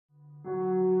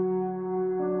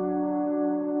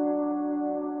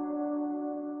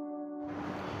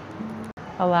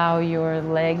Allow your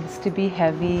legs to be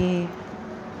heavy,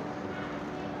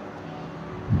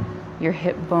 your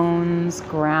hip bones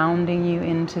grounding you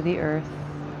into the earth.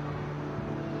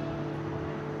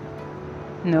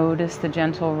 Notice the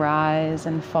gentle rise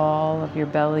and fall of your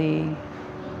belly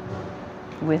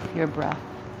with your breath.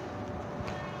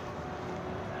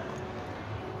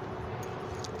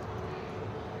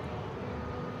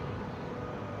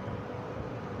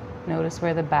 Notice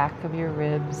where the back of your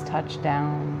ribs touch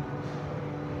down,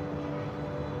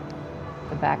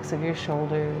 the backs of your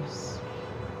shoulders,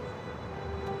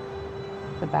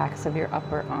 the backs of your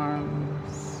upper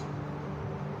arms,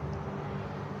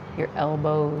 your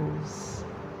elbows,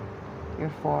 your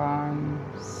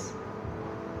forearms,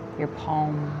 your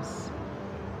palms.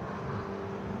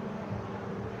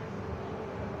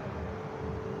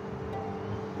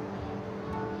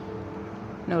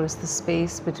 Notice the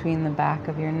space between the back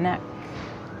of your neck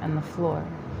and the floor.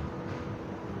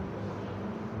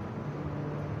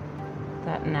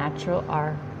 That natural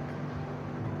arc.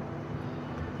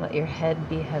 Let your head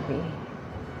be heavy.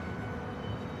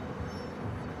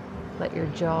 Let your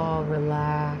jaw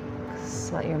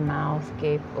relax. Let your mouth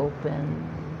gape open.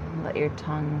 Let your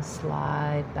tongue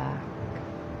slide back.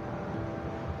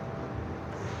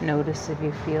 Notice if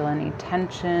you feel any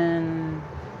tension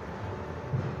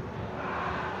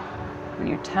in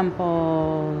your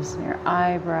temples, in your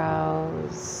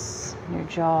eyebrows, in your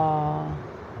jaw.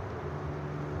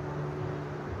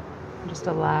 Just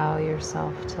allow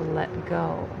yourself to let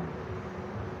go.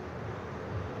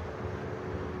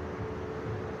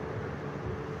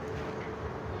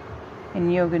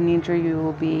 In Yoga Nidra, you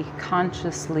will be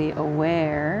consciously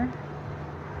aware,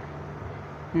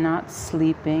 not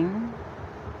sleeping.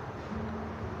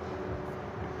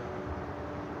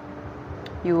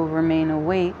 You will remain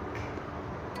awake,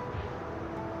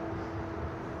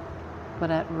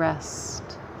 but at rest.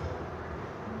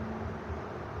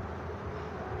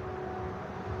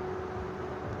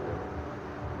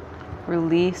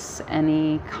 Release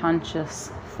any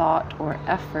conscious thought or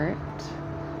effort,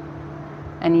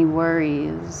 any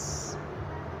worries,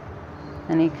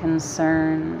 any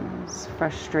concerns,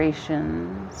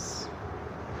 frustrations.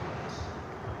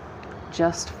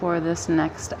 Just for this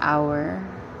next hour,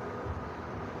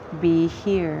 be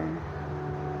here,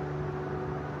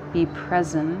 be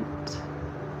present,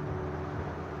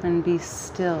 and be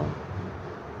still.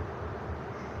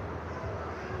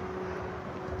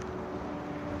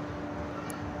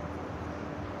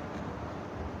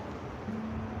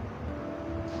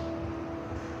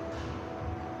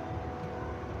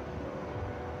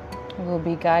 We'll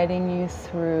be guiding you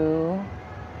through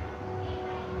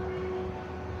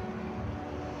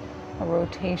a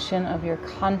rotation of your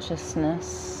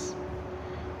consciousness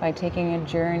by taking a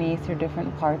journey through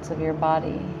different parts of your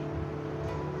body.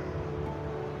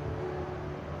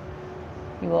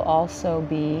 You will also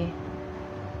be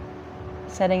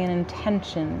setting an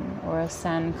intention or a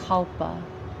sankalpa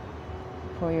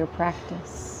for your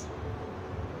practice.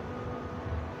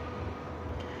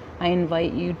 I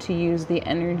invite you to use the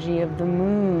energy of the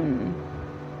moon,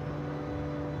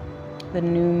 the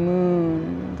new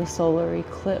moon, the solar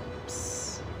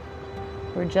eclipse,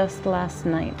 or just last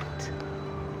night.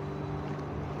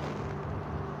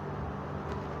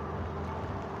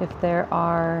 If there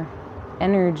are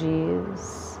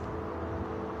energies,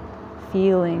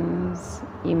 feelings,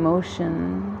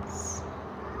 emotions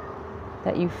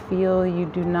that you feel you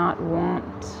do not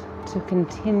want to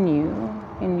continue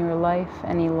in your life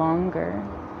any longer,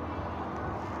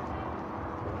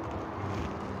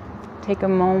 take a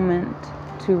moment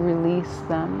to release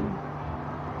them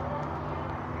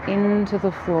into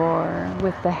the floor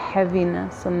with the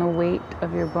heaviness and the weight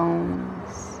of your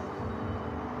bones.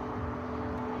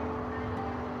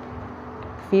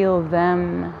 Feel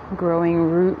them growing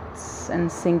roots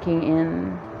and sinking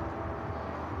in.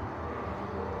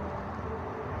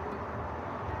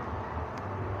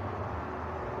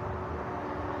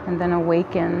 And then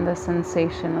awaken the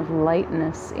sensation of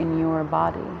lightness in your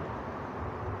body.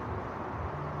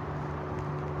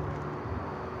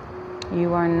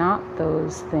 You are not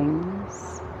those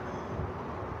things.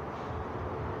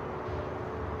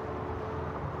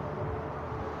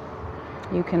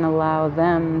 You can allow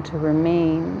them to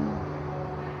remain,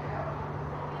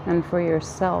 and for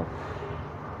yourself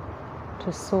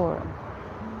to soar.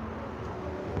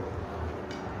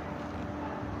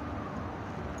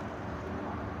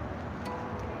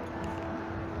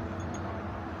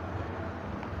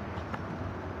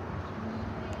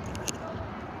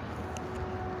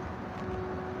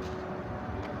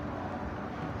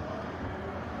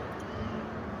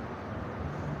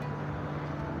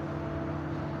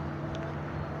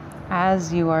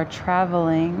 As you are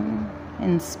traveling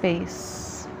in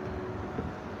space,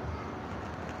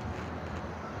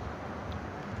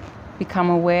 become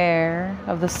aware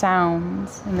of the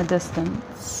sounds in the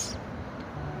distance.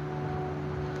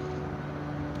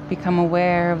 Become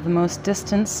aware of the most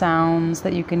distant sounds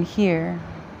that you can hear.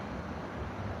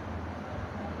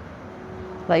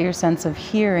 Let your sense of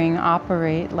hearing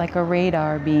operate like a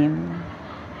radar beam,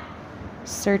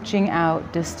 searching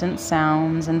out distant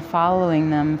sounds and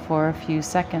following them for a few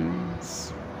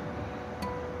seconds.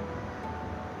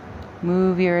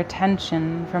 Move your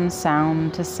attention from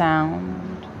sound to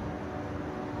sound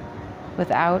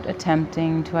without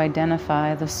attempting to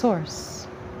identify the source.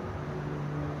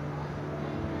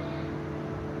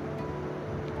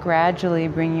 Gradually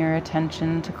bring your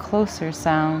attention to closer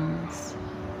sounds,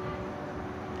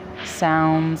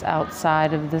 sounds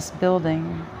outside of this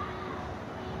building,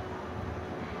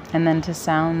 and then to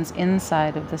sounds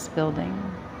inside of this building.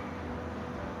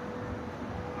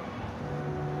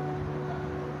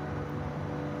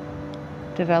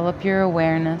 Develop your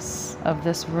awareness of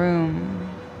this room.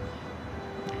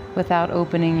 Without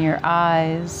opening your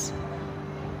eyes,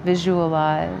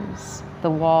 visualize the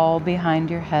wall behind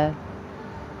your head,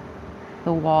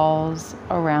 the walls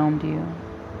around you,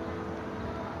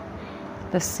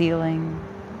 the ceiling,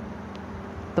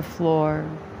 the floor,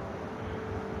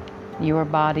 your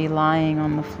body lying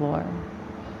on the floor.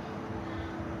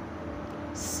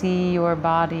 See your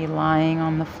body lying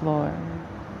on the floor.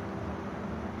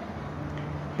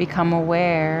 Become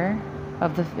aware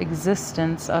of the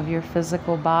existence of your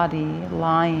physical body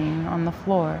lying on the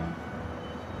floor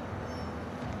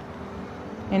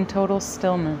in total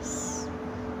stillness.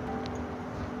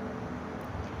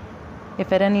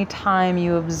 If at any time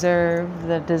you observe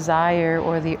the desire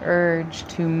or the urge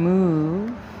to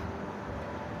move,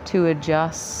 to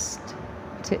adjust,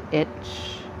 to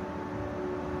itch,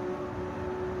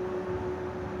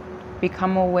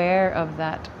 become aware of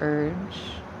that urge.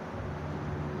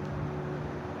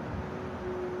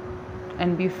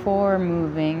 And before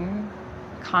moving,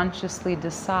 consciously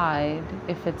decide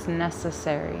if it's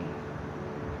necessary.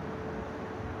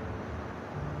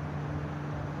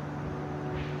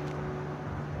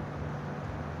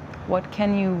 What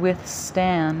can you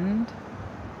withstand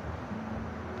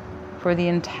for the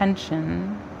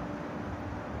intention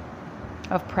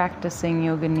of practicing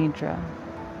Yoga Nidra?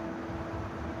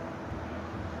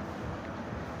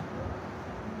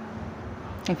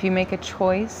 If you make a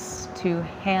choice to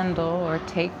handle or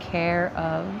take care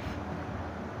of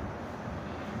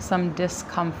some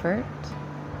discomfort,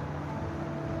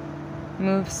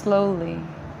 move slowly,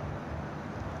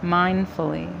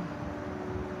 mindfully,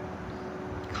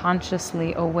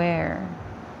 consciously aware.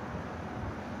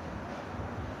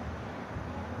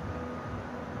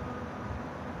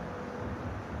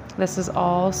 This is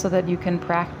all so that you can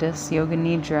practice Yoga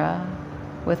Nidra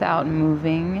without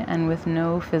moving and with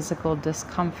no physical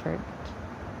discomfort.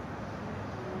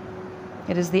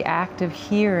 It is the act of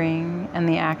hearing and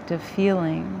the act of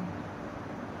feeling.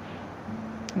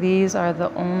 These are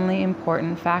the only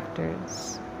important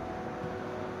factors.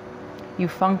 You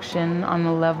function on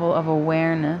the level of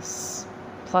awareness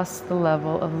plus the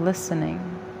level of listening.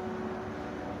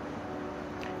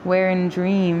 Where in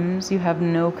dreams you have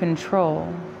no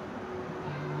control,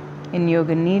 in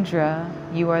Yoga Nidra,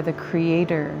 you are the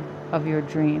creator of your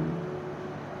dream.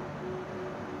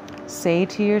 Say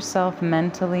to yourself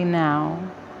mentally now,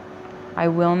 I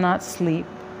will not sleep.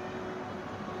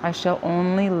 I shall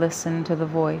only listen to the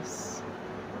voice.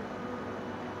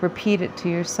 Repeat it to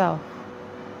yourself.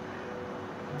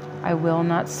 I will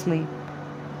not sleep.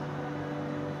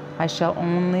 I shall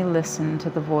only listen to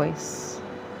the voice.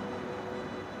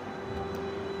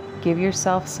 Give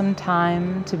yourself some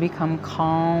time to become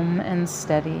calm and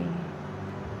steady.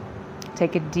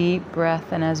 Take a deep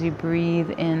breath, and as you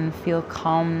breathe in, feel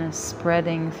calmness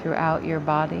spreading throughout your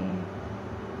body.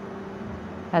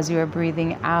 As you are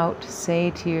breathing out, say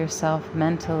to yourself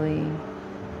mentally,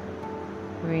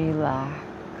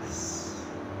 relax.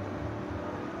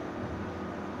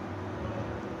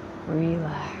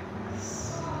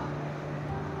 Relax.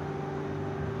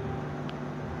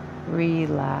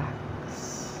 Relax.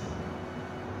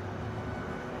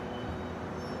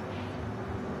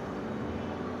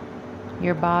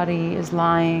 Your body is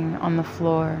lying on the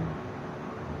floor.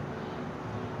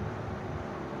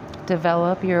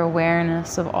 Develop your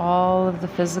awareness of all of the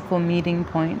physical meeting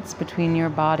points between your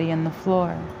body and the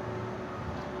floor.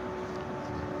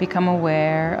 Become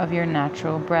aware of your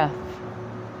natural breath.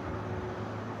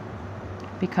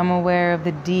 Become aware of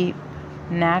the deep,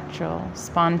 natural,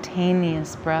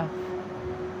 spontaneous breath.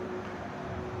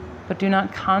 But do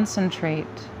not concentrate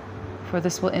for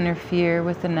this will interfere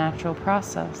with the natural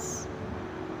process.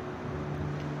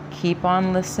 Keep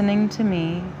on listening to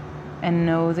me and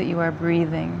know that you are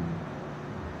breathing.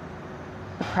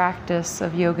 The practice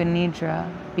of Yoga Nidra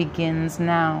begins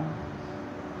now.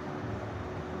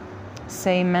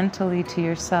 Say mentally to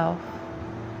yourself,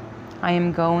 I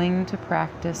am going to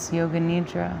practice Yoga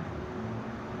Nidra.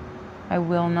 I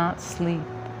will not sleep.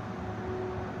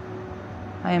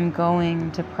 I am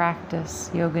going to practice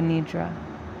Yoga Nidra.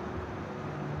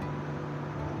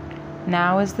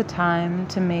 Now is the time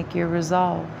to make your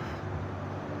resolve.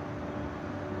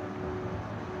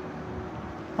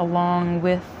 Along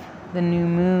with the new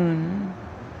moon,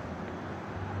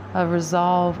 a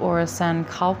resolve or a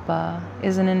sankalpa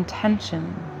is an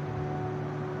intention,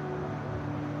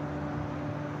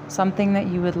 something that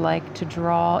you would like to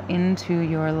draw into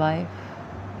your life,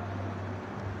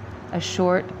 a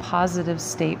short positive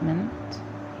statement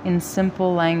in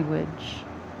simple language.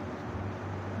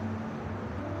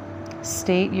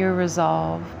 State your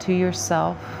resolve to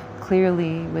yourself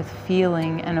clearly with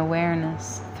feeling and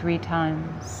awareness 3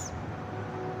 times.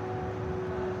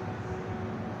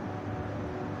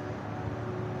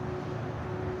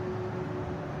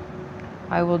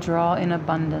 I will draw in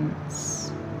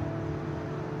abundance.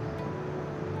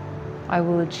 I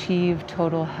will achieve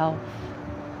total health.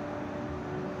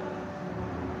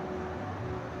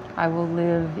 I will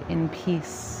live in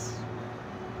peace.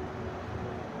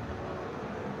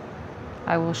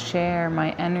 I will share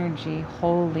my energy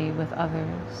wholly with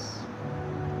others.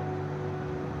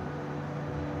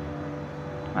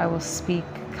 I will speak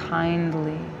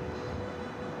kindly.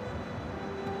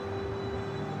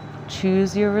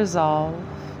 Choose your resolve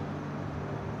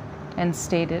and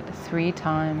state it 3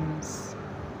 times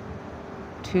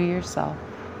to yourself.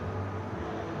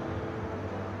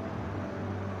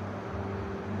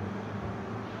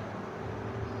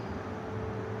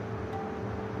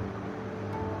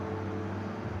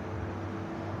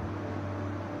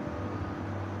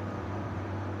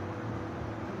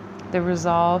 The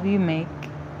resolve you make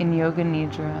in Yoga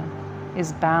Nidra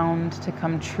is bound to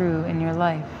come true in your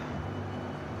life.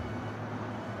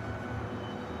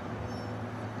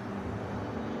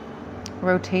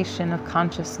 Rotation of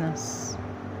consciousness.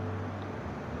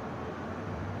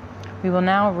 We will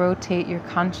now rotate your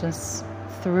conscious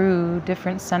through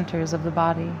different centers of the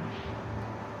body.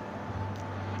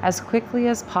 As quickly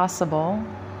as possible,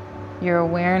 your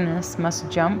awareness must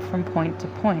jump from point to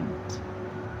point.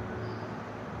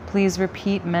 Please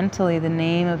repeat mentally the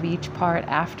name of each part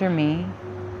after me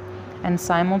and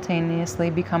simultaneously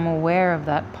become aware of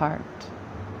that part.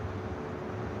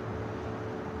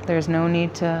 There's no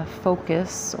need to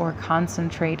focus or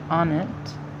concentrate on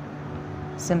it.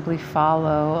 Simply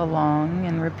follow along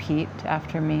and repeat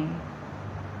after me.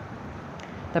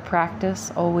 The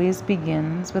practice always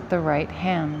begins with the right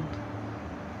hand.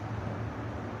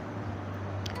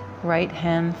 Right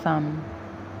hand thumb.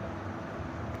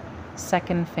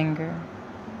 Second finger.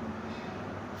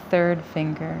 Third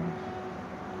finger.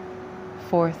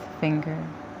 Fourth finger.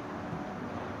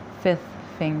 Fifth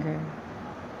finger.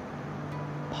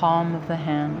 Palm of the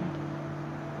hand,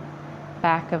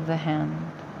 back of the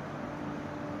hand,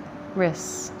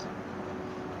 wrist,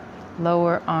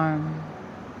 lower arm,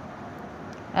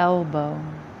 elbow,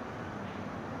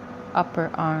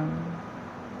 upper arm,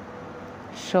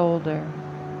 shoulder,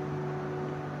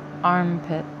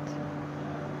 armpit,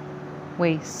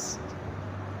 waist,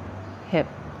 hip,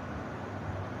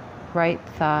 right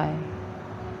thigh,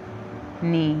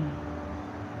 knee,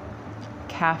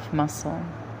 calf muscle,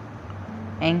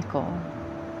 ankle,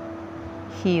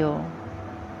 heel,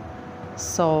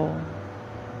 sole,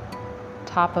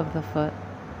 top of the foot,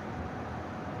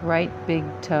 right big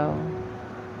toe,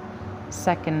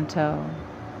 second toe,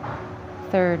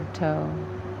 third toe,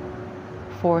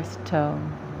 fourth toe,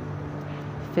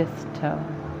 fifth toe.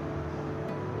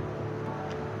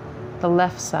 The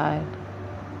left side,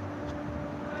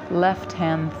 left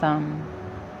hand thumb,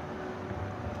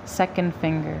 second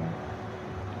finger,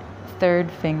 third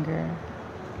finger,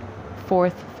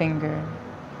 fourth finger,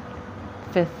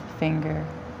 fifth finger,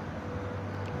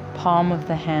 palm of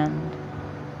the hand,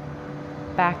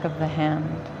 back of the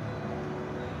hand,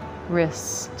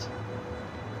 wrist,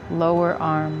 lower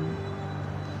arm,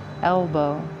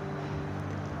 elbow,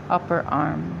 upper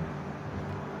arm,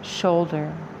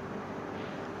 shoulder,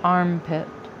 armpit,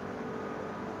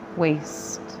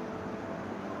 waist,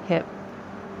 hip,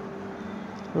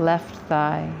 left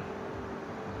thigh,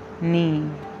 knee,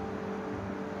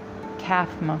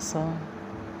 calf muscle,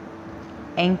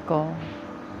 ankle,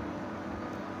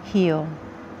 heel,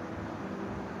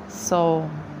 sole,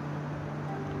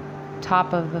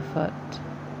 top of the foot,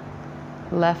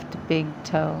 left big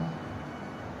toe,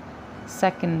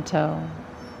 second toe,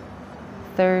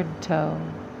 third toe,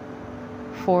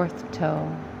 fourth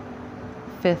toe,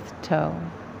 fifth toe.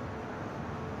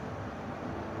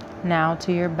 Now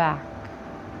to your back,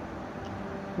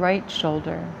 right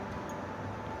shoulder,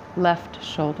 left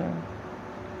shoulder,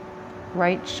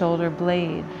 right shoulder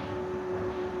blade,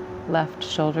 left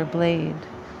shoulder blade,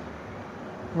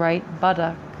 right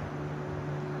buttock,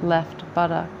 left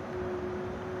buttock,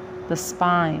 the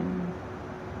spine,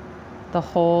 the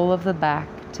whole of the back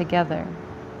together.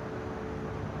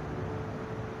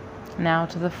 Now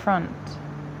to the front,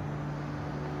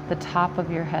 the top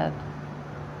of your head,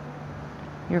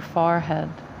 your forehead,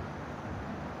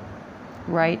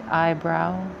 right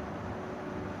eyebrow,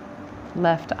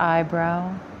 left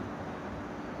eyebrow,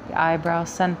 the eyebrow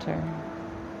center,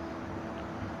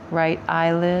 right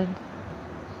eyelid,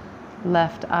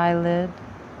 left eyelid,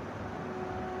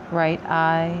 right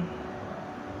eye,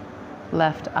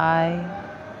 left eye,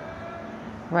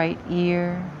 right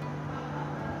ear,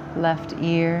 left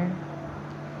ear,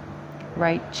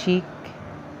 right cheek,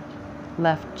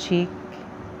 left cheek,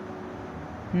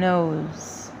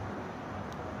 nose,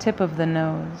 tip of the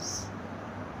nose,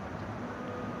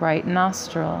 right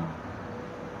nostril,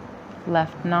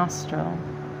 left nostril,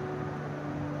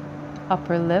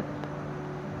 upper lip,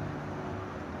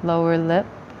 lower lip,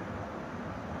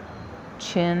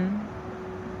 chin,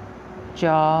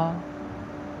 jaw,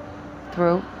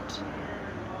 throat,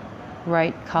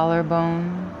 right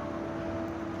collarbone,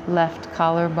 left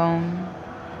collarbone,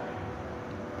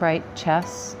 right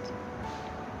chest,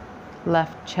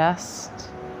 left chest,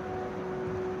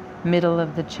 middle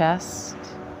of the chest,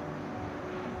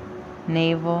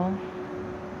 navel,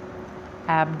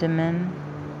 abdomen,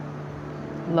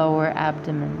 lower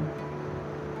abdomen.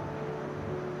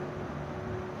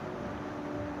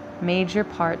 Major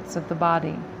parts of the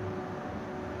body: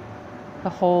 the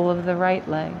whole of the right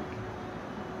leg,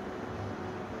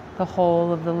 the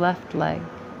whole of the left leg,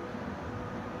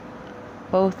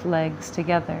 both legs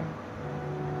together,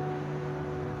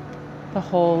 the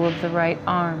whole of the right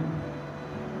arm,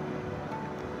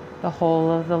 the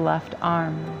whole of the left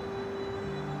arm,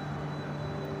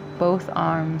 both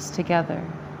arms together,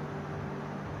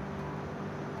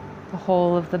 the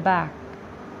whole of the back,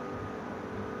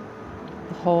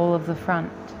 the whole of the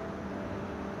front,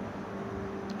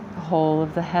 the whole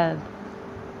of the head,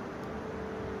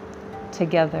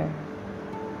 together,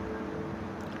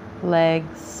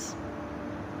 legs,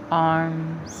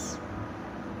 arms,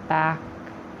 back,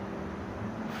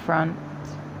 front,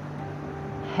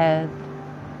 head,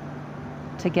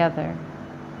 together,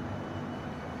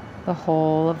 the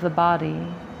whole of the body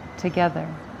together,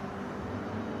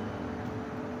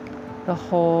 the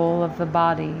whole of the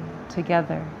body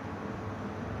together,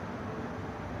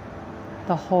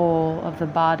 the whole of the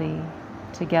body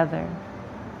together.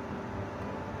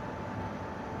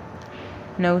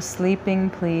 No sleeping,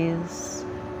 please.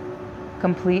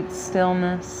 Complete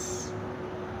stillness,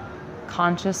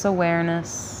 conscious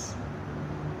awareness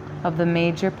of the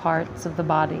major parts of the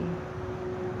body.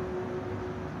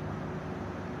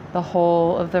 The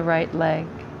whole of the right leg,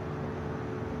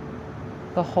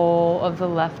 the whole of the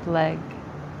left leg,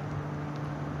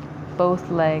 both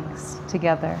legs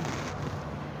together,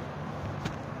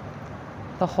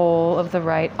 the whole of the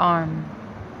right arm,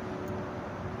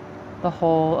 the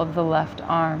whole of the left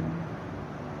arm,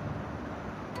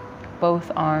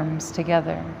 both arms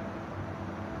together,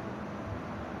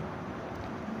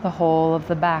 the whole of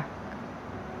the back,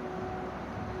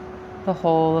 the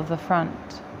whole of the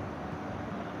front,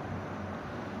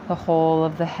 the whole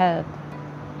of the head,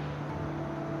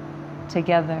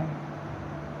 together,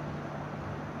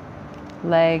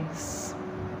 legs,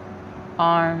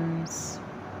 arms,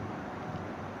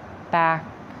 back,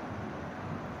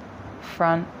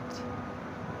 front,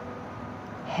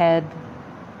 head,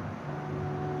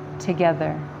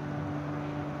 together,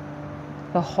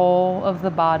 the whole of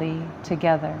the body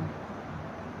together,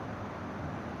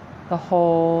 the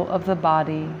whole of the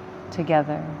body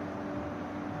together,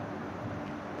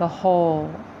 the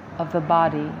whole of the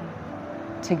body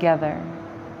together.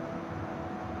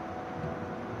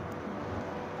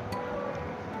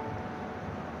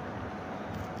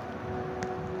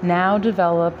 Now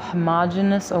develop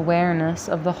homogeneous awareness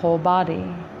of the whole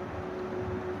body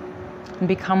and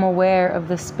become aware of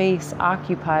the space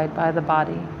occupied by the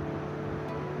body.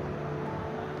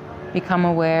 Become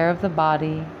aware of the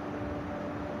body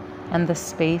and the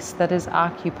space that is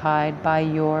occupied by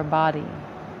your body.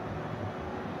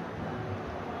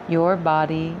 Your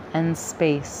body and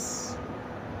space.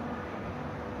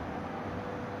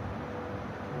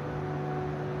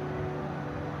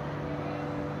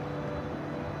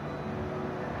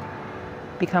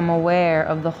 become aware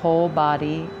of the whole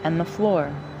body and the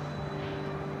floor.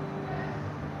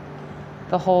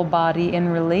 The whole body in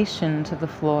relation to the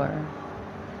floor.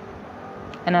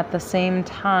 And at the same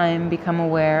time become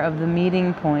aware of the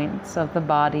meeting points of the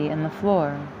body and the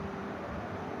floor.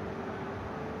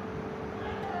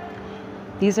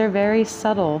 These are very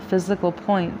subtle physical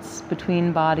points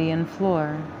between body and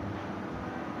floor.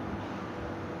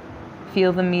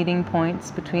 Feel the meeting points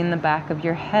between the back of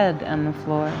your head and the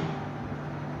floor,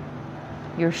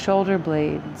 your shoulder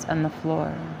blades and the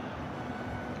floor,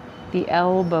 the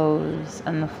elbows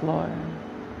and the floor,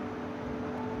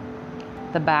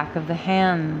 the back of the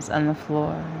hands and the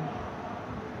floor,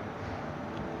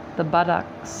 the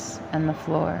buttocks and the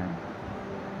floor,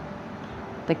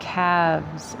 the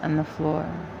calves and the floor,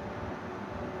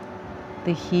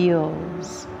 the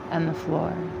heels and the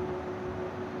floor.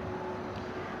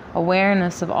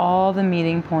 Awareness of all the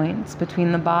meeting points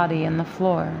between the body and the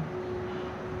floor.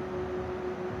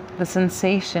 The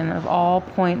sensation of all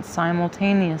points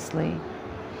simultaneously,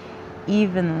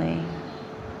 evenly.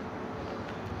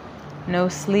 No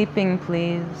sleeping,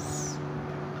 please.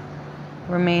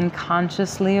 Remain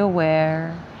consciously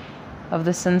aware of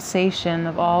the sensation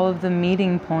of all of the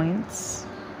meeting points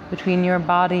between your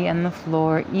body and the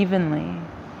floor evenly.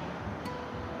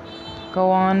 Go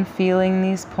on feeling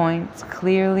these points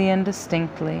clearly and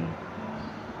distinctly.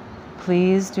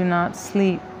 Please do not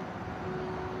sleep.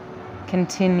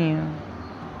 Continue.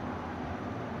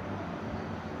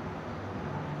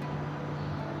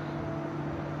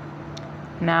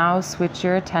 Now switch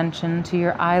your attention to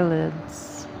your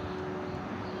eyelids.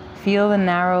 Feel the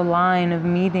narrow line of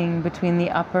meeting between the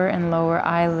upper and lower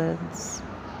eyelids.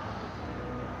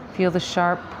 Feel the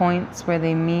sharp points where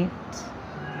they meet.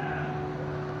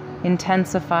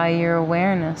 Intensify your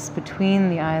awareness between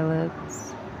the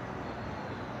eyelids.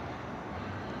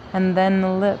 And then the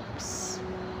lips.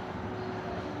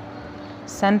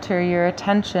 Center your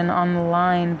attention on the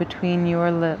line between your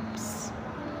lips,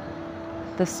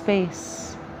 the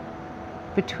space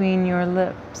between your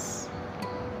lips.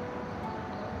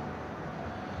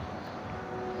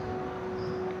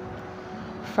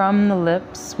 From the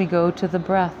lips, we go to the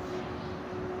breath.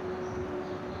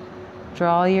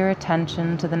 Draw your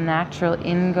attention to the natural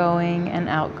ingoing and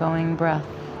outgoing breath.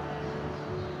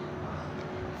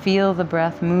 Feel the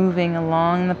breath moving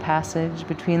along the passage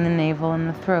between the navel and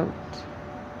the throat.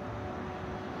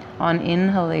 On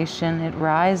inhalation, it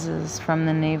rises from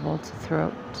the navel to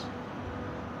throat.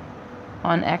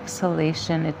 On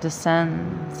exhalation, it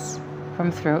descends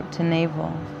from throat to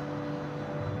navel.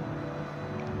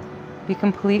 Be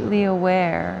completely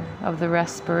aware of the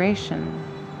respiration.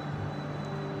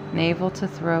 Navel to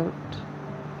throat,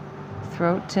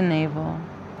 throat to navel.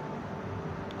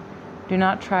 Do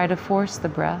not try to force the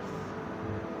breath,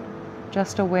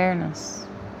 just awareness.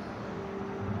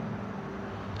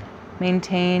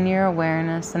 Maintain your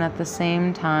awareness and at the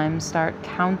same time start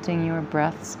counting your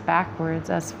breaths backwards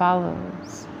as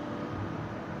follows.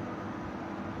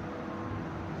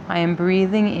 I am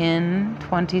breathing in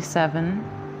 27.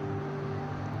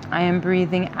 I am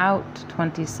breathing out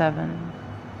 27.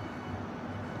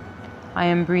 I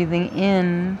am breathing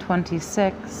in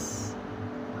 26.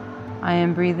 I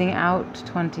am breathing out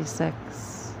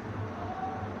 26.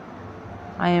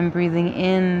 I am breathing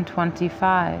in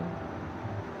 25.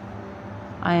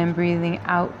 I am breathing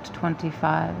out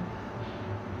 25.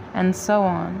 And so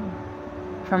on,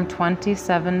 from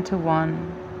 27 to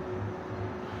 1.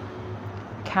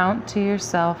 Count to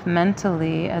yourself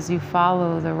mentally as you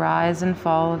follow the rise and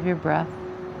fall of your breath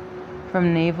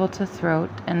from navel to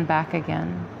throat and back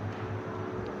again.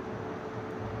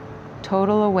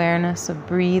 Total awareness of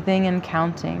breathing and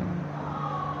counting.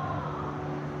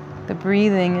 The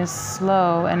breathing is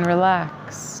slow and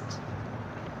relaxed.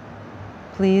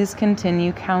 Please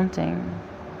continue counting.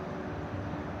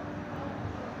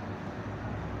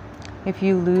 If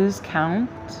you lose count,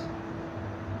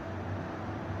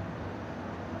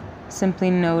 simply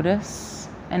notice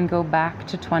and go back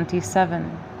to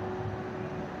 27.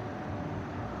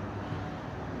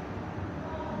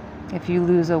 If you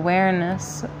lose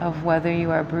awareness of whether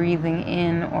you are breathing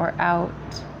in or out,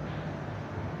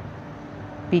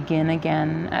 begin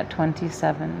again at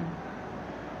 27.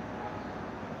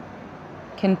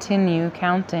 Continue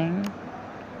counting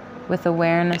with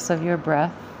awareness of your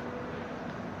breath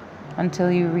until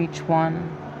you reach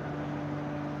 1.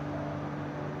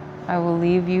 I will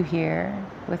leave you here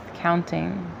with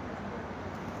counting,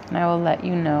 and I will let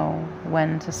you know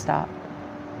when to stop.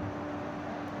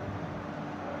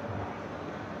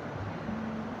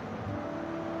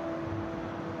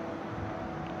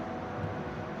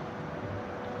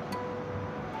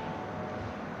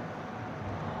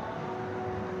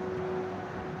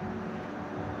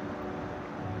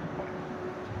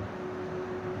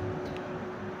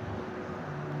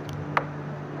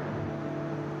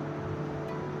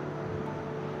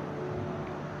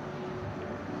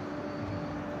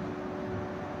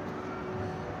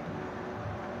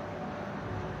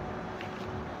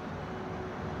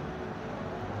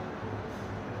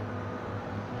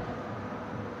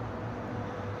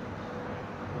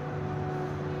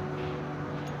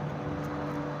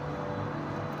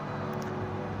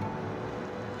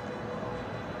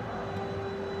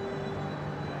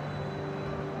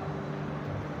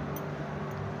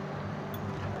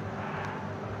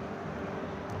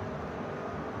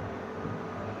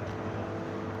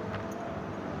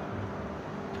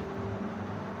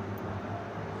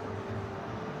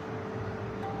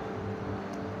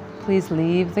 Please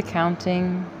leave the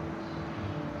counting.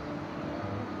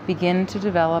 Begin to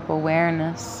develop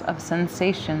awareness of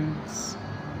sensations.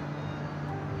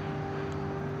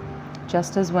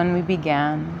 Just as when we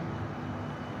began,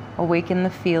 awaken the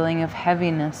feeling of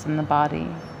heaviness in the body.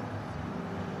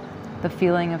 The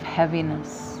feeling of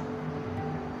heaviness.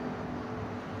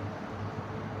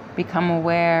 Become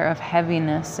aware of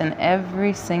heaviness in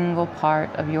every single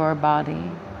part of your body.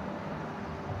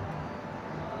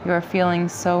 You are feeling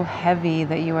so heavy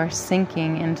that you are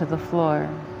sinking into the floor.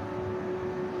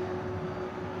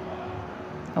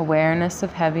 Awareness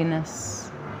of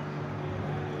heaviness.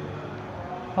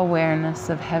 Awareness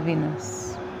of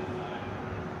heaviness.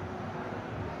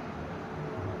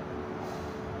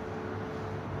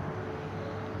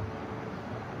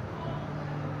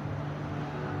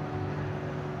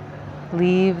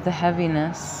 Leave the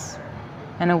heaviness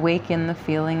and awaken the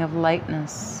feeling of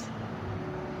lightness.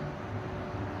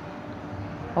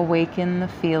 Awaken the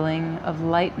feeling of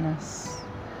lightness.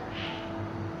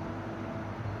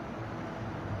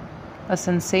 A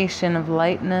sensation of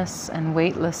lightness and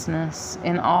weightlessness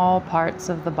in all parts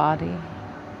of the body.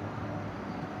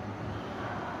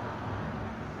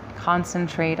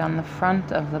 Concentrate on the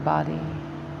front of the body.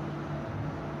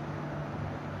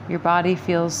 Your body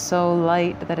feels so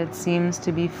light that it seems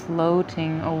to be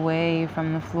floating away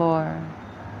from the floor.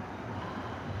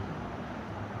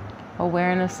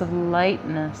 Awareness of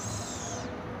lightness.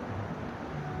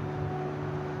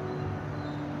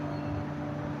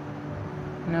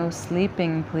 No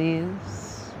sleeping,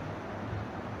 please.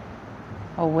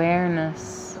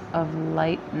 Awareness of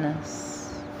lightness.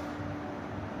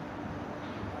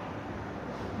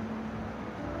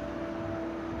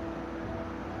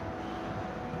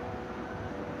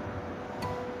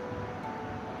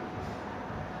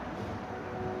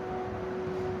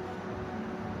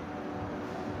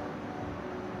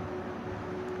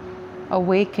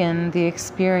 Awaken the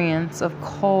experience of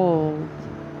cold.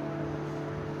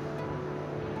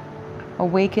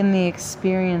 Awaken the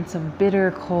experience of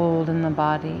bitter cold in the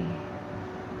body.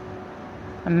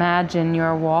 Imagine you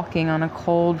are walking on a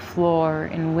cold floor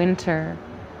in winter.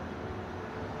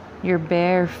 Your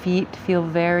bare feet feel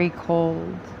very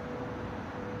cold.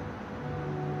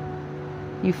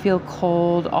 You feel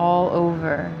cold all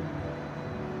over.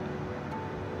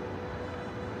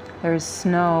 There is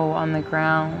snow on the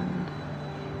ground.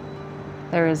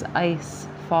 There is ice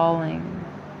falling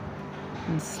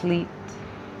and sleet.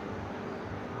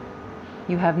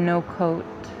 You have no coat,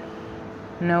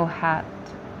 no hat,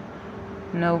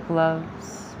 no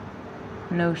gloves,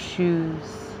 no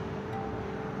shoes.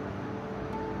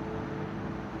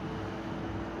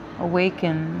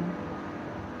 Awaken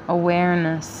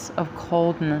awareness of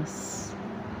coldness,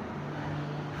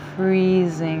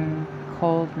 freezing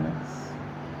coldness.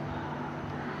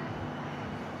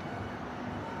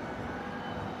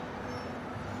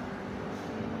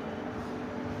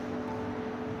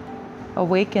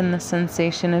 Awaken the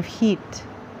sensation of heat.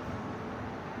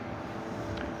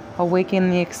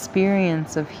 Awaken the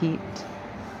experience of heat.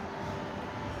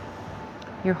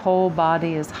 Your whole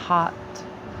body is hot.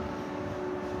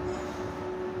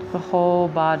 The whole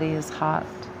body is hot.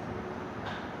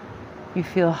 You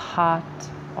feel hot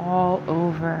all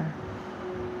over.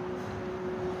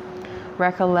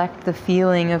 Recollect the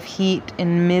feeling of heat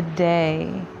in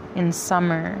midday, in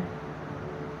summer,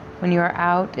 when you are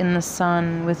out in the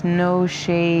sun with no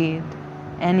shade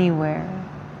anywhere.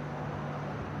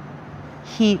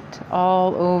 Heat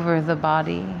all over the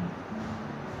body.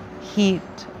 Heat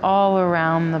all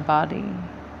around the body.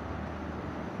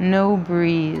 No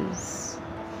breeze.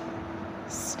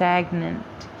 Stagnant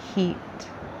heat.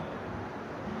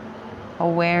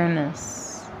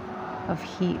 Awareness of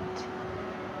heat.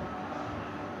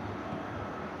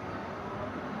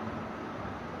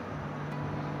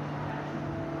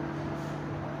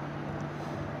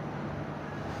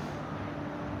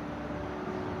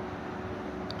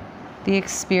 The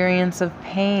experience of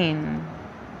pain.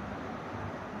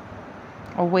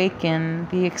 Awaken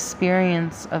the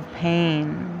experience of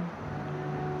pain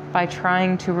by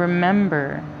trying to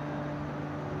remember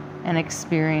an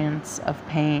experience of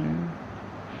pain.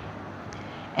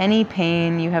 Any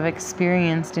pain you have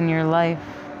experienced in your life,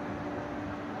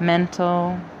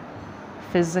 mental,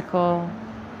 physical,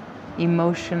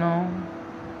 emotional.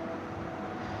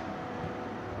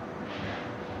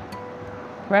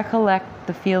 Recollect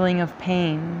the feeling of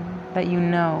pain that you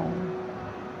know,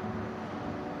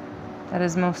 that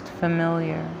is most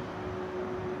familiar.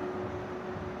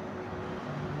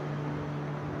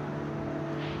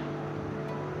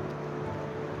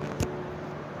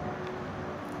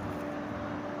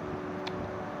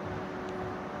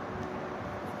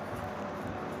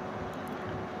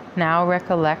 Now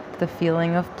recollect the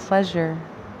feeling of pleasure,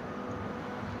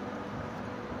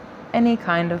 any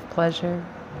kind of pleasure,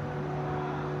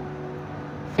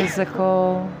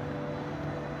 physical,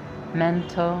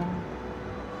 mental,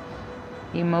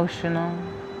 emotional.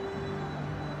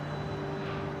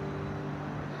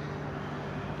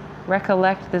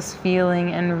 Recollect this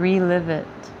feeling and relive it.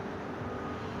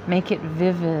 Make it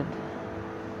vivid.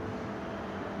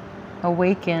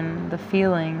 Awaken the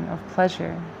feeling of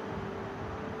pleasure.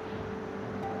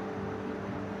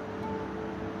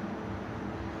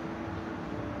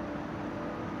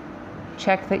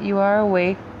 Check that you are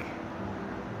awake.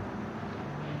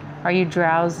 Are you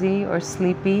drowsy or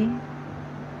sleepy?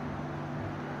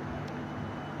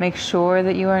 Make sure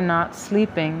that you are not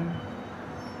sleeping.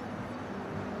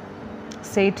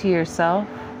 Say to yourself,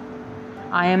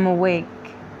 I am awake.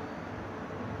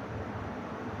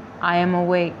 I am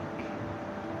awake.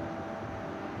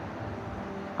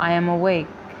 I am awake.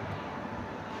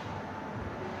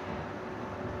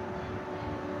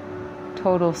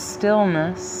 Total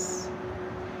stillness,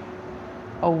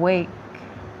 awake.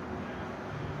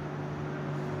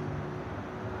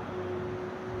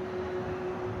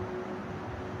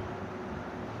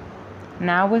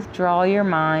 Now withdraw your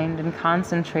mind and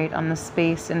concentrate on the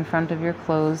space in front of your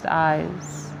closed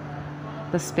eyes,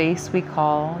 the space we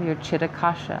call your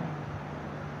Chitakasha.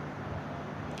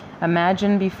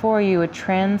 Imagine before you a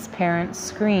transparent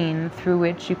screen through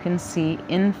which you can see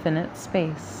infinite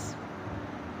space,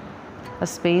 a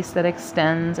space that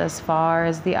extends as far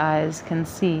as the eyes can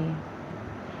see.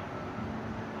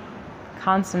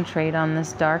 Concentrate on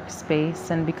this dark space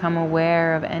and become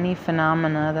aware of any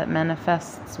phenomena that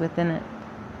manifests within it.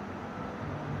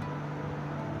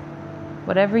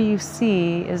 Whatever you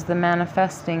see is the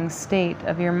manifesting state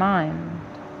of your mind.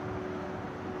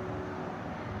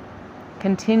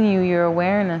 Continue your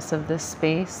awareness of this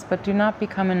space, but do not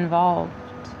become involved.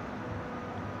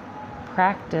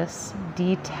 Practice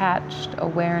detached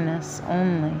awareness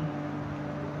only.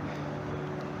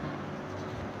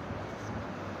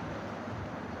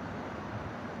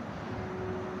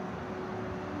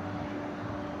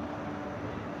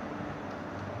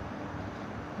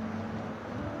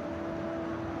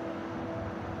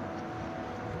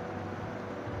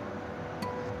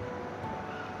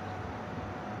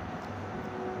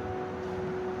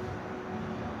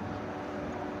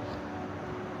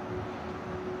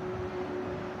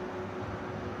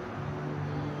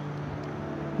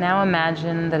 Now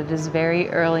imagine that it is very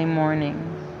early morning,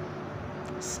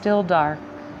 still dark.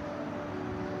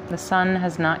 The sun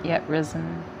has not yet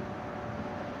risen.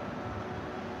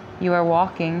 You are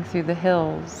walking through the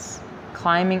hills,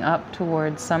 climbing up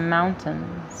towards some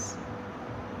mountains.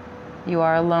 You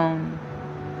are alone.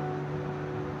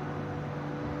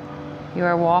 You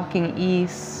are walking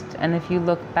east, and if you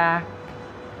look back,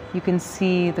 you can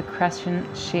see the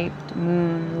crescent-shaped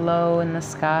moon low in the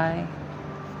sky.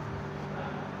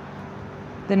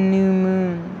 The new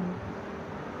moon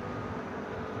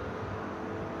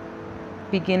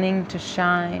beginning to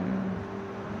shine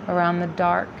around the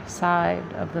dark side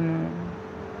of the moon.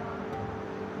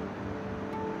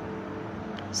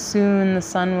 Soon the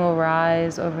sun will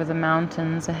rise over the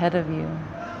mountains ahead of you.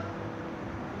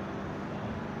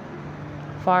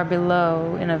 Far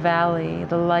below, in a valley,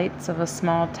 the lights of a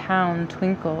small town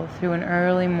twinkle through an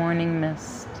early morning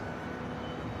mist.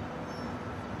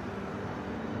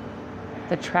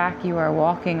 The track you are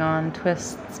walking on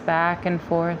twists back and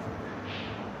forth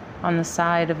on the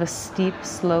side of a steep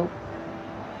slope.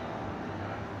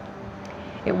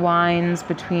 It winds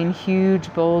between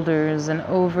huge boulders and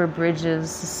over bridges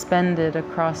suspended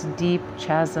across deep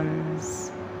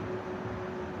chasms.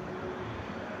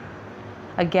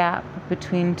 A gap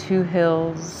between two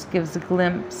hills gives a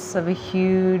glimpse of a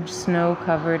huge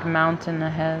snow-covered mountain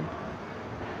ahead.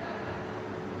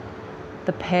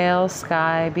 The pale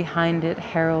sky behind it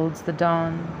heralds the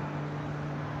dawn.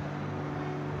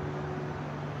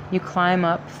 You climb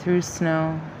up through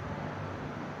snow.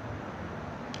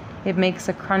 It makes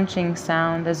a crunching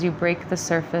sound as you break the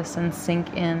surface and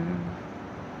sink in.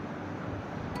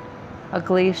 A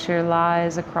glacier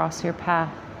lies across your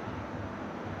path.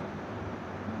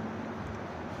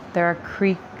 There are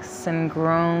creaks and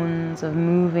groans of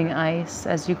moving ice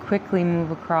as you quickly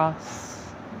move across.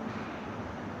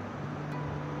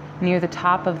 Near the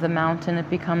top of the mountain, it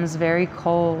becomes very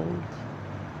cold.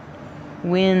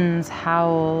 Winds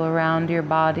howl around your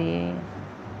body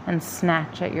and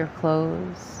snatch at your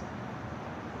clothes.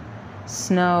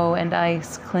 Snow and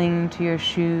ice cling to your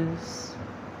shoes.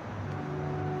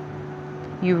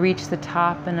 You reach the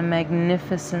top and a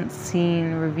magnificent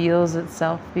scene reveals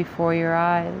itself before your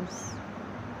eyes.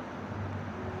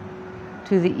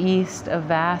 To the east, a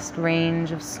vast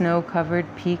range of snow-covered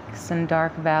peaks and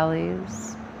dark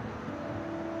valleys.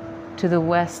 To the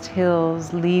west,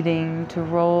 hills leading to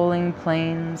rolling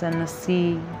plains and the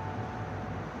sea.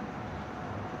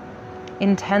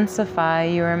 Intensify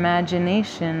your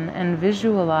imagination and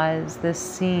visualize this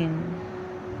scene.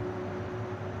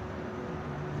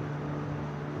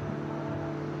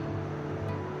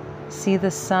 See the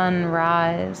sun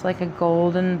rise like a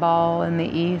golden ball in the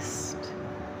east,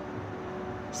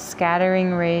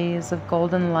 scattering rays of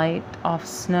golden light off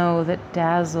snow that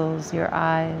dazzles your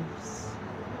eyes.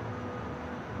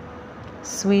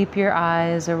 Sweep your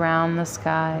eyes around the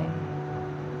sky.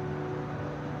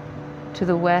 To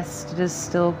the west, it is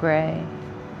still gray.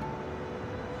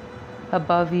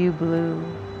 Above you, blue.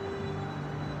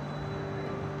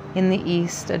 In the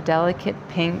east, a delicate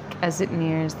pink as it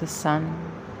nears the sun.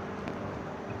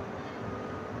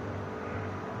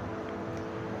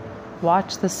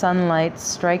 Watch the sunlight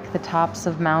strike the tops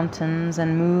of mountains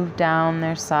and move down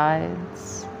their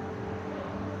sides.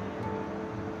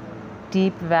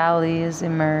 Deep valleys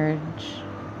emerge.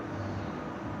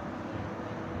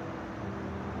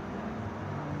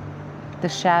 The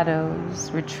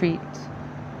shadows retreat.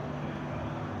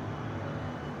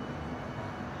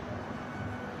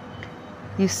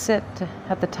 You sit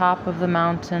at the top of the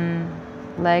mountain,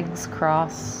 legs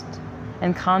crossed,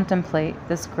 and contemplate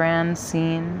this grand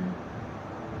scene.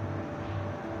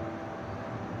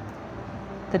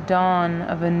 The dawn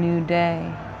of a new day.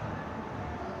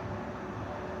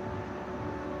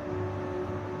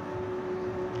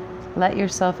 Let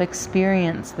yourself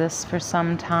experience this for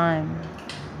some time.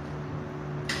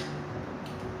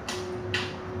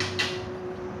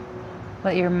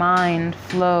 Let your mind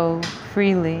flow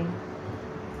freely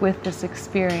with this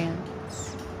experience.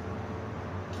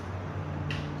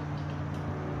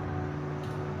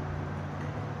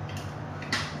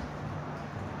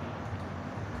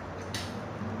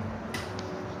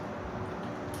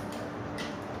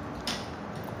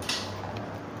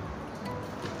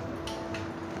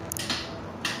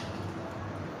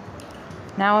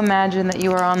 Now imagine that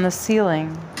you are on the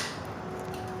ceiling.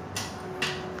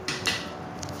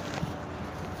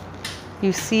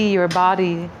 You see your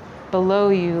body below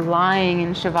you lying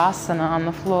in Shavasana on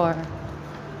the floor.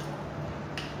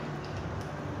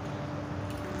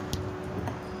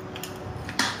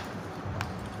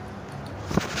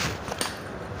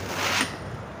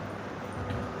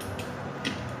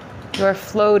 You are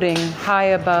floating high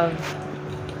above.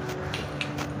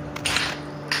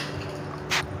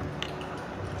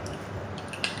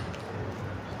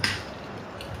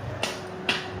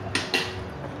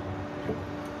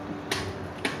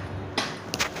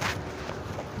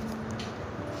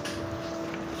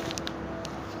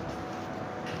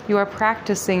 You are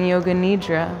practicing Yoga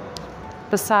Nidra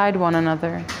beside one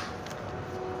another.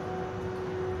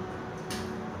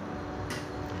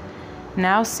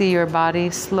 Now see your body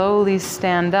slowly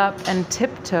stand up and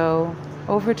tiptoe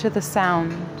over to the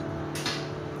sound.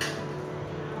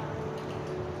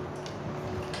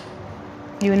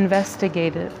 You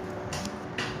investigate it.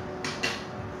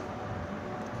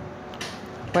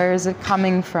 Where is it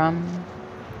coming from?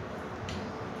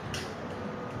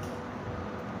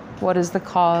 What is the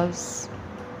cause?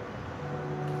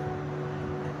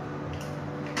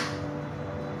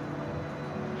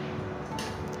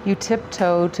 You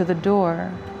tiptoe to the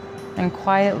door and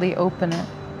quietly open it.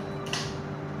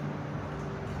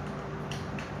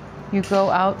 You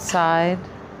go outside,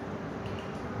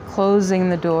 closing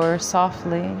the door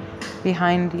softly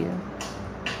behind you.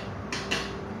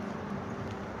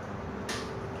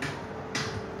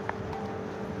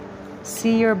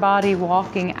 See your body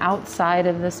walking outside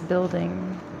of this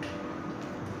building.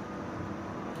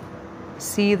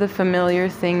 See the familiar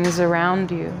things around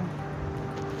you.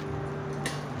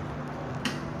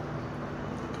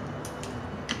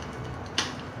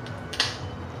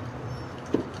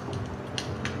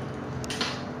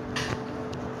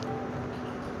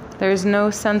 There's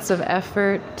no sense of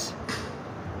effort,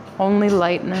 only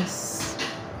lightness.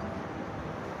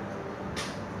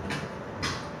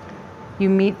 You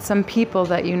meet some people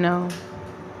that you know.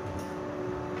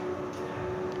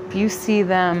 You see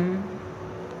them,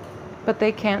 but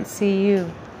they can't see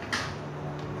you.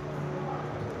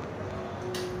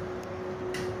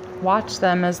 Watch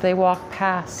them as they walk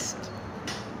past.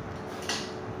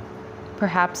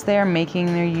 Perhaps they are making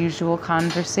their usual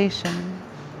conversation.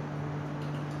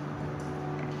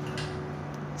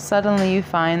 Suddenly you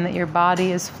find that your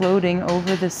body is floating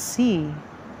over the sea.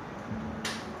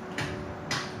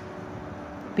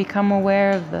 Become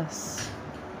aware of this.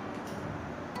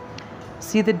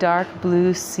 See the dark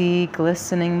blue sea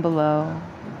glistening below.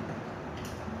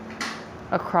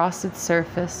 Across its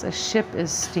surface, a ship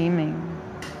is steaming.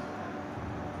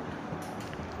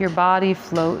 Your body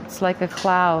floats like a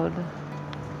cloud.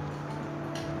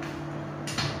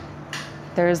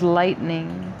 There is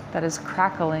lightning that is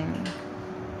crackling.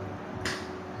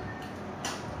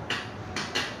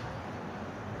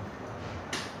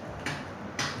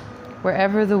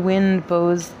 Wherever the wind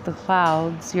bows the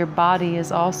clouds, your body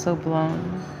is also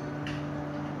blown.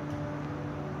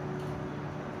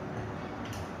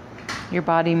 Your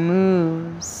body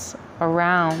moves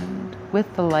around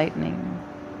with the lightning.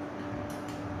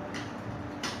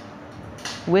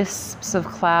 Wisps of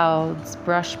clouds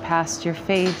brush past your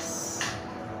face,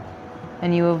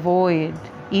 and you avoid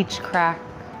each crack.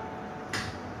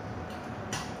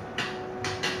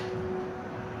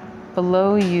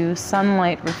 Below you,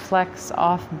 sunlight reflects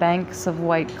off banks of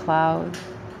white cloud.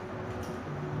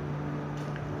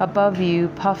 Above you,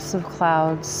 puffs of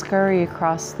cloud scurry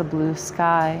across the blue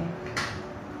sky.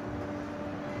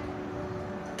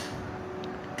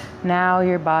 Now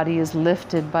your body is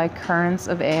lifted by currents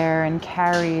of air and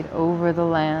carried over the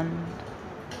land.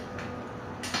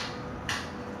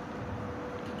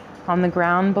 On the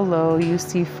ground below, you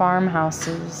see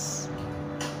farmhouses,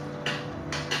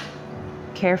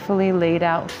 carefully laid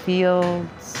out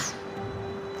fields,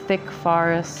 thick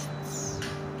forests,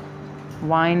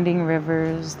 winding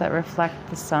rivers that reflect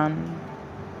the sun.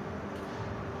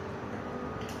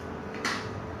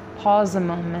 Pause a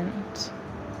moment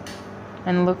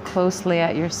and look closely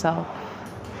at yourself.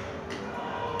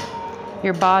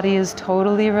 Your body is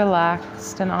totally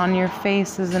relaxed, and on your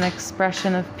face is an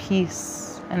expression of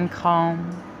peace and calm.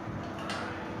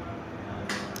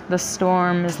 The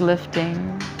storm is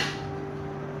lifting.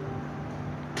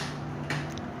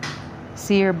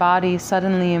 See your body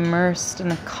suddenly immersed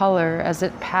in a color as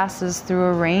it passes through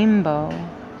a rainbow.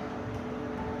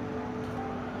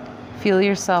 Feel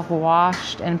yourself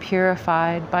washed and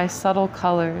purified by subtle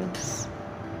colors: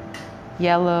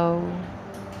 yellow,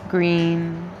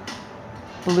 green,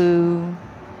 blue,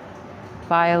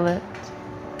 violet,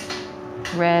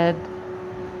 red,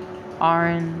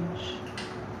 orange,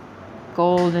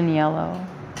 golden yellow.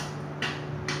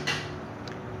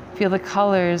 Feel the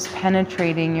colors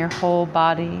penetrating your whole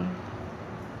body,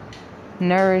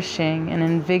 nourishing and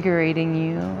invigorating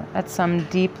you at some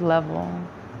deep level.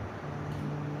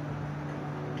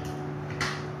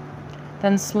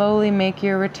 Then slowly make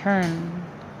your return.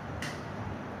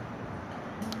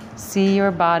 See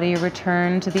your body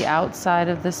return to the outside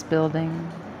of this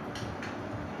building.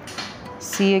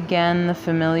 See again the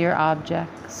familiar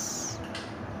objects.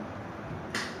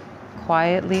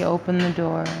 Quietly open the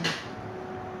door.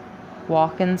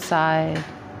 Walk inside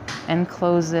and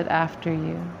close it after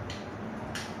you.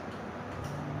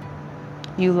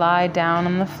 You lie down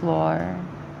on the floor,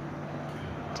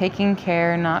 taking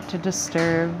care not to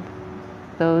disturb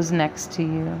those next to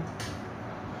you.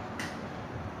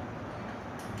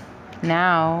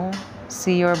 Now,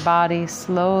 see your body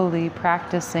slowly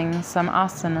practicing some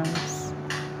asanas.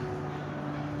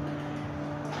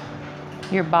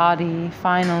 Your body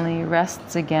finally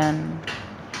rests again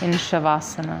in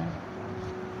Shavasana.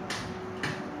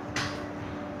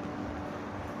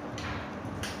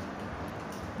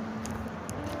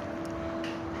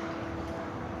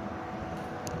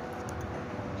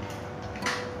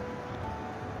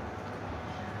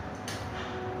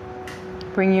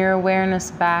 Bring your awareness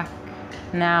back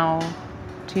now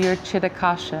to your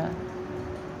Chitakasha,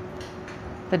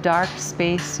 the dark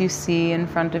space you see in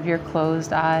front of your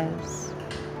closed eyes.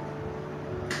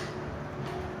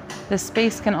 This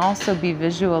space can also be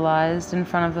visualized in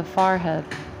front of the forehead.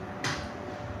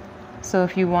 So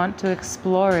if you want to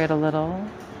explore it a little,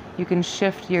 you can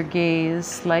shift your gaze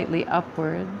slightly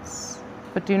upwards,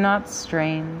 but do not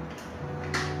strain.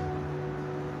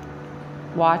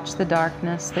 Watch the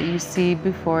darkness that you see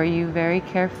before you very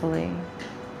carefully,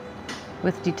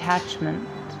 with detachment.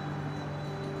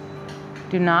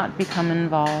 Do not become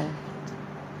involved.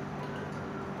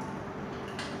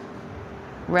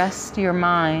 Rest your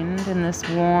mind in this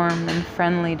warm and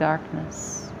friendly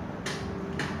darkness.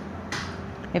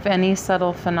 If any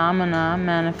subtle phenomena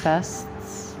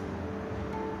manifests,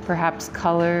 perhaps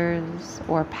colors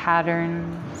or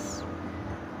patterns,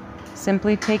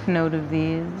 simply take note of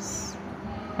these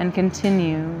and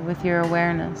continue with your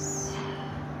awareness.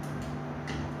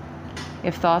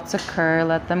 If thoughts occur,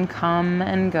 let them come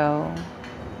and go,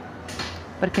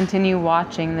 but continue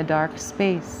watching the dark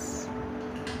space.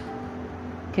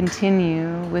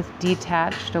 Continue with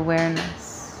detached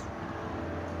awareness.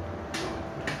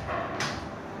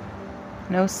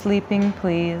 No sleeping,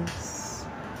 please.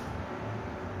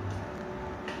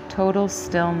 Total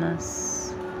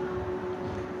stillness.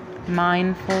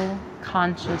 mindful,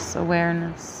 conscious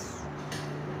awareness.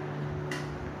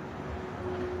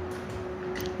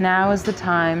 Now is the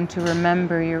time to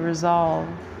remember your resolve.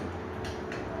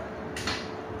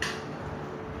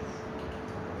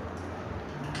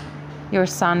 Your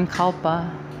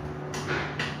sankalpa.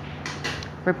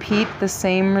 Repeat the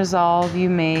same resolve you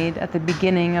made at the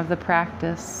beginning of the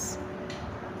practice,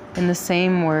 in the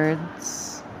same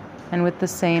words and with the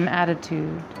same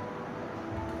attitude.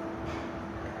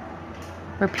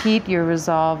 Repeat your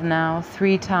resolve now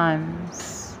 3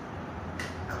 times,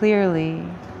 clearly,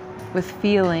 with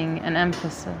feeling and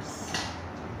emphasis.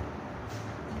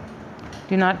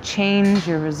 Do not change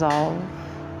your resolve.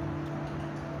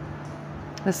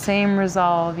 The same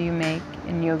resolve you make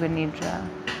in Yoga Nidra.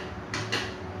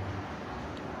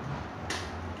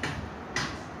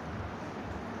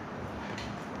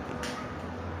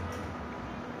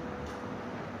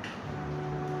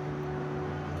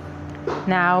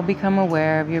 Now become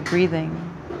aware of your breathing.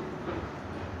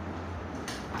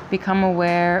 Become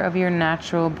aware of your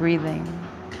natural breathing.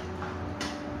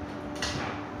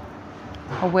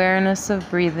 Awareness of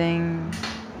breathing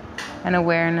and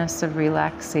awareness of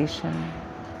relaxation.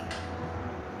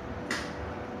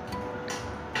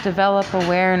 Develop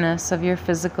awareness of your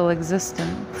physical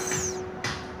existence.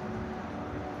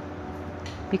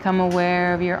 Become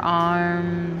aware of your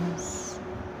arms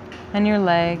and your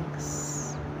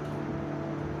legs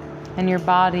and your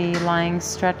body lying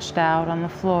stretched out on the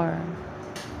floor.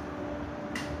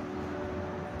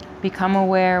 Become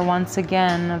aware once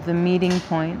again of the meeting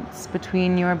points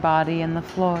between your body and the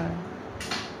floor.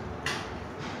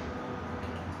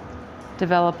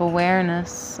 Develop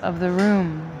awareness of the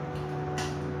room,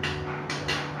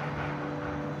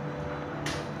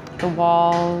 the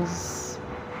walls,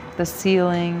 the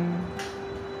ceiling,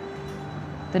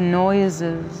 the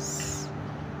noises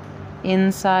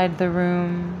inside the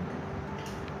room,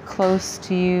 close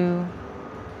to you,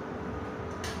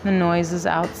 the noises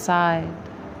outside.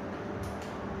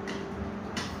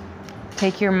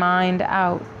 Take your mind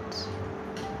out.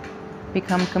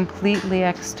 Become completely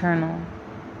external.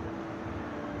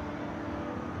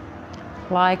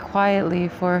 Lie quietly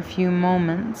for a few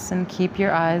moments and keep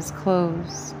your eyes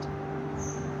closed.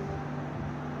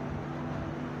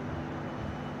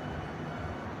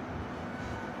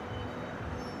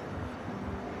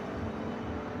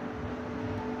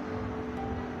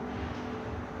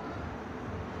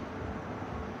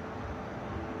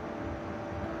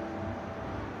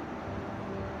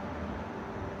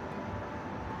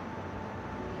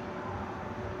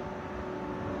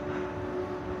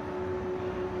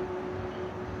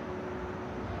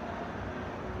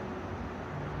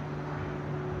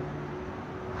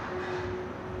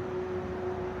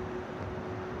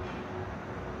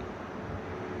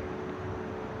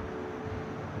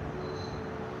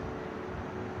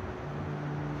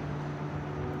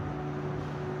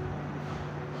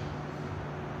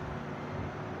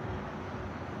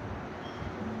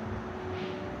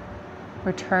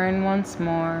 Return once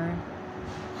more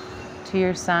to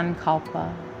your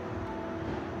sankalpa,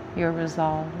 your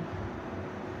resolve.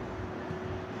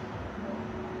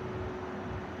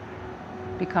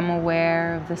 Become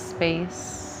aware of the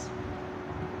space,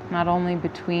 not only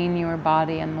between your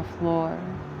body and the floor,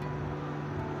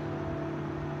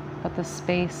 but the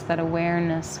space that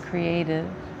awareness created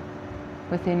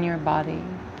within your body,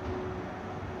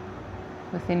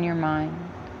 within your mind.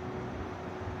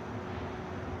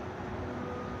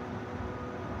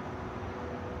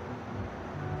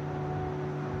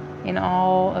 In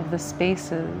all of the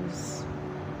spaces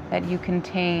that you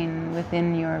contain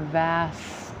within your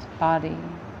vast body,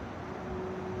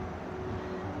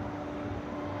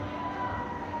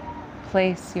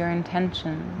 place your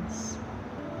intentions,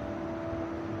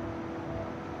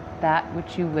 that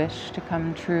which you wish to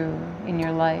come true in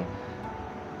your life.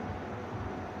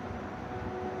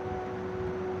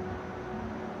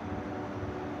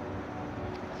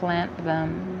 Plant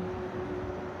them,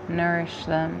 nourish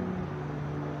them,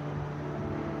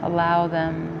 allow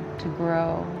them to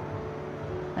grow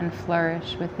and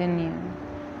flourish within you.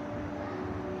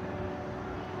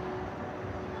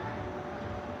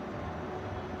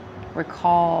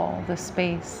 Recall the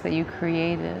space that you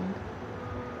created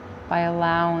by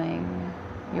allowing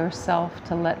yourself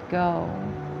to let go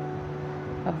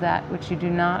of that which you do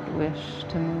not wish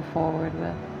to move forward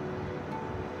with.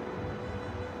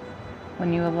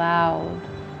 When you allowed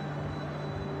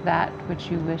that which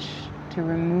you wish to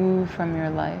remove from your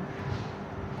life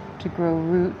to grow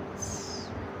roots,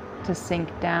 to sink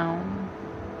down,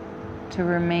 to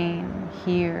remain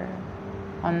here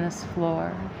on this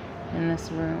floor, in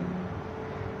this room.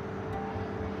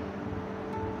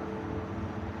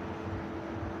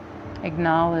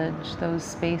 Acknowledge those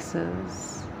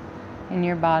spaces in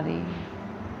your body,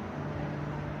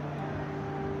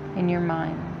 in your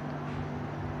mind,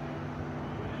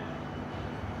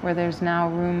 where there's now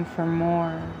room for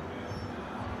more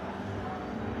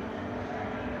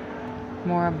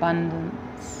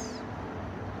abundance,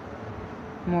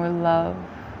 more love,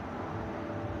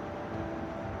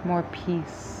 more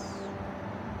peace,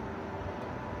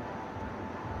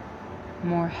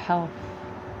 more health,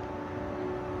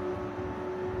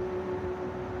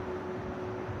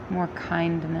 more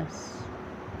kindness,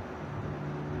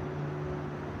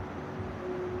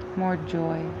 more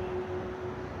joy.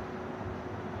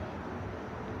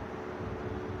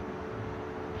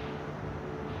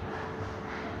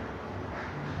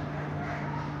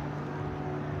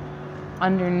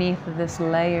 Underneath this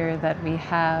layer that we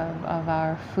have of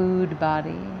our food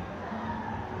body,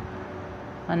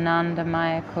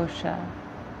 Anandamaya Kosha,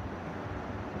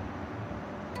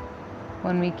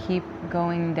 when we keep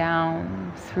going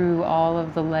down through all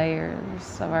of the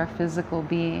layers of our physical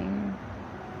being,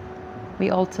 we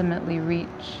ultimately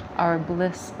reach our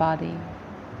bliss body,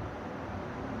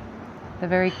 the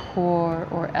very core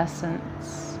or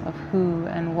essence of who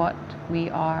and what we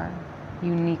are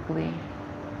uniquely.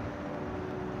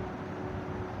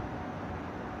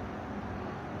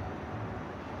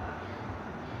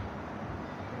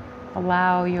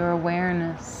 Allow your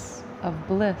awareness of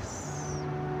bliss.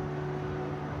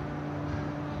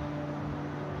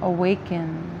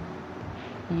 Awaken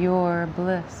your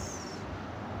bliss.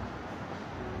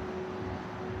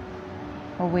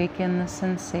 Awaken the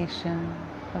sensation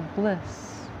of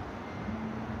bliss.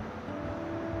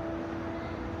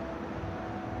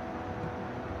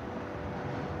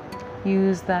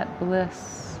 Use that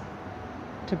bliss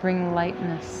to bring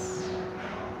lightness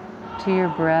to your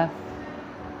breath,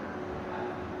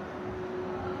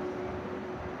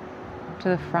 to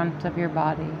the front of your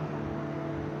body.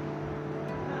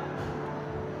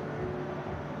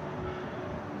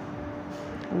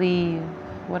 Leave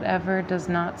whatever does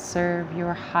not serve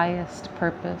your highest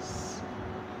purpose,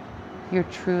 your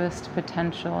truest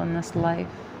potential in this life.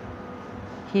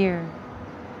 Here,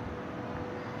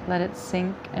 let it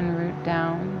sink and root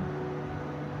down,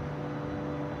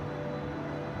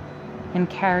 and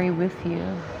carry with you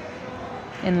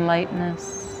in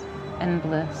lightness and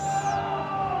bliss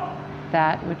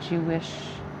that which you wish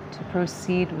to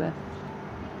proceed with,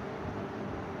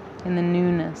 in the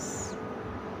newness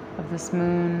of this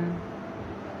moon,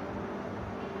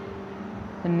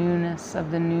 the newness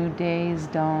of the new day's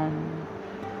dawn,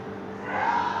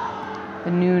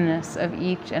 the newness of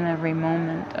each and every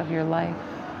moment of your life.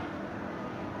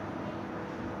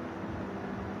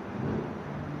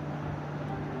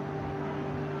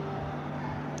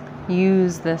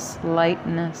 Use this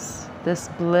lightness, this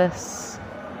bliss,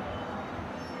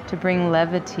 to bring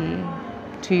levity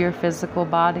to your physical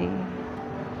body.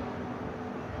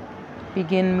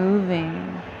 Begin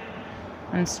moving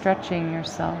and stretching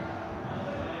yourself.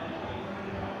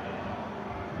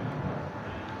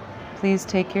 Please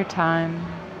take your time.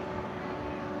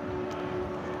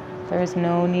 There is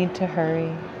no need to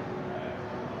hurry.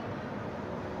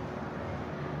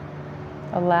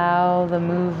 Allow the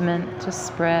movement to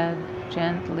spread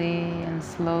gently and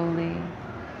slowly,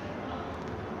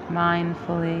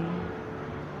 mindfully.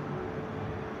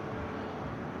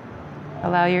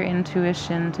 Allow your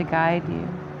intuition to guide you.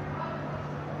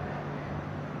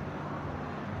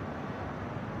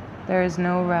 There is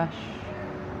no rush.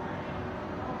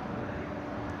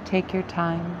 Take your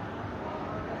time.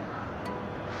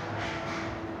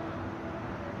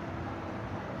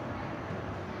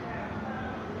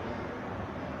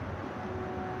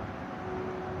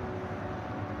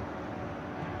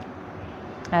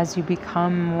 As you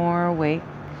become more awake,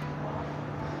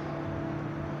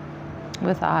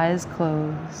 with eyes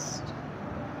closed,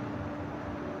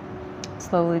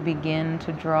 slowly begin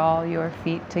to draw your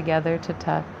feet together to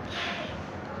touch.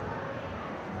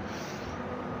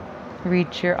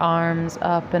 Reach your arms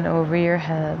up and over your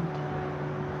head.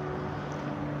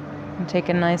 And take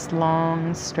a nice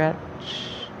long stretch,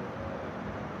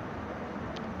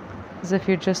 as if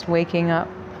you're just waking up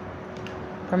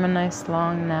from a nice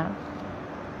long nap.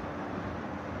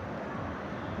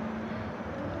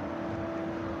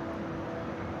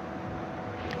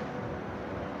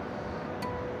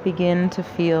 Begin to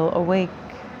feel awake.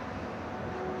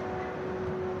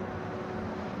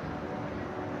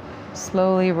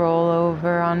 Slowly roll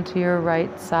over onto your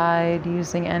right side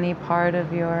using any part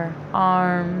of your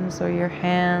arms or your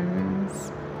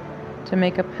hands to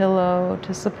make a pillow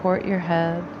to support your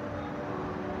head.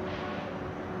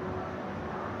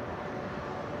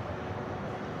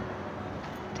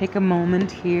 Take a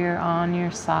moment here on your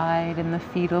side in the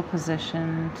fetal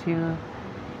position to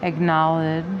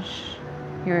acknowledge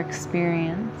your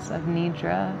experience of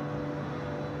Nidra.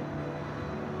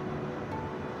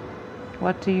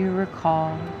 What do you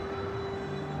recall?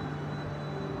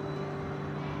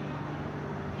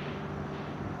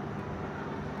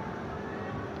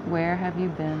 Where have you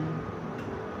been?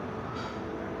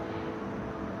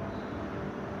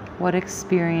 What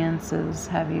experiences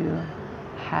have you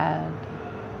had?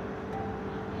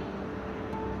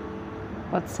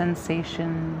 What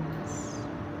sensations?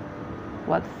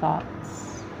 What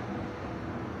thoughts?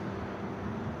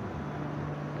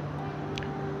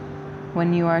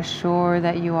 When you are sure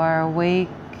that you are awake,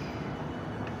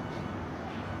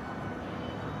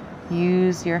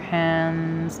 use your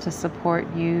hands to support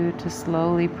you to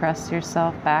slowly press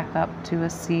yourself back up to a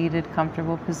seated,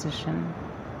 comfortable position.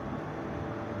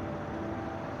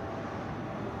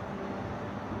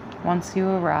 Once you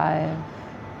arrive,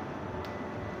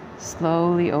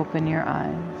 slowly open your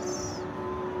eyes.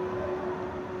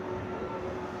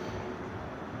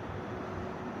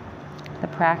 The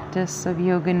practice of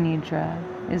Yoga Nidra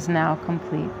is now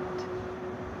complete.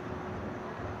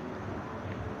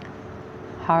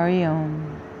 Hari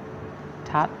Om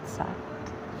Tat Sat.